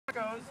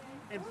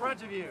in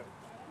front of you.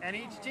 And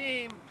each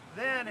team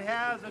then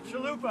has a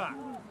chalupa.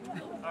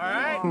 All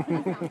right?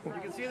 You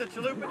can see the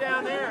chalupa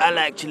down there. I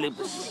like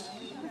chalupas.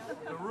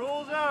 The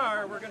rules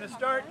are, we're going to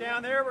start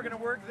down there, we're going to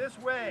work this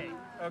way,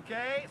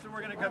 okay? So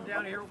we're going to come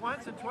down here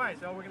once and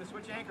twice. Oh, we're going to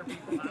switch anchor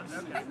people, huh?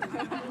 Okay.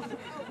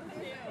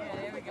 Yeah,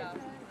 there we go.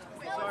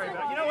 Sorry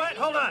about it. You know what?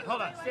 Hold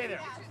on. Stay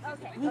there.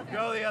 Okay.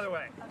 Go the other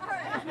way.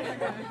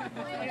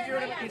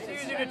 It's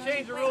easier to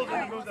change the rules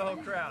than to move the whole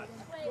crowd.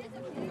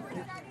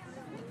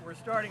 We're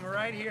starting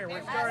right here.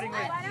 We're starting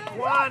with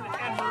Juan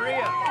and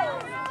Maria.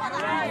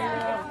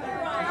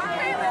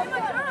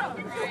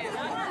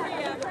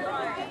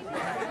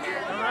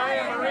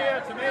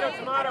 Maria,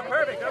 tomato,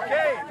 perfect.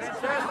 Okay,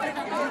 fantastic.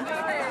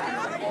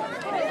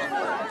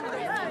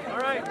 All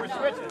right, we're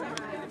switching.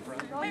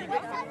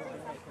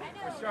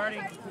 We're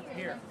starting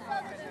here.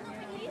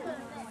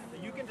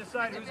 You can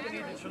decide who's going to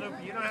eat the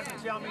chalupa. You don't have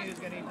to tell me who's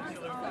going to eat the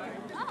chalupa.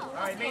 All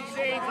right, make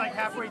scenes like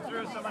halfway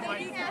through someone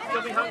might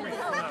still be hungry.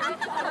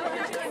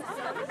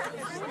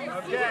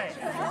 Okay,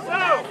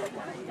 so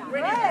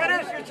when you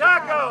finish your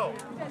taco,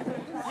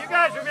 you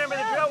guys remember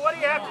the drill. What do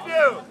you have to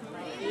do?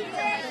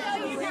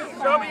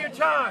 Show me your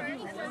tongue.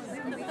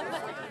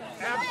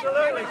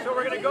 Absolutely. So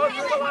we're going to go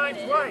through the line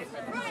twice.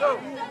 So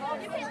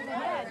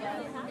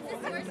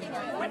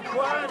when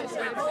Quan, so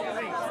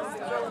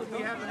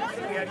we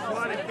had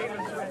Quan and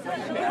Caitlin.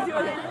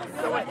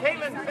 So when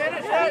Caitlin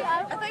finishes,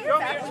 show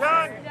me your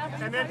tongue,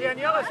 and then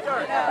Daniela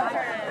starts,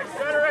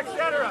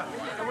 etc.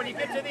 And when you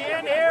get to the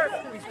end here,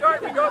 we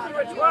go through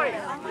it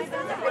twice.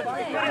 Once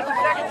we finish the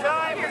second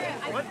time,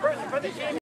 one person for the team.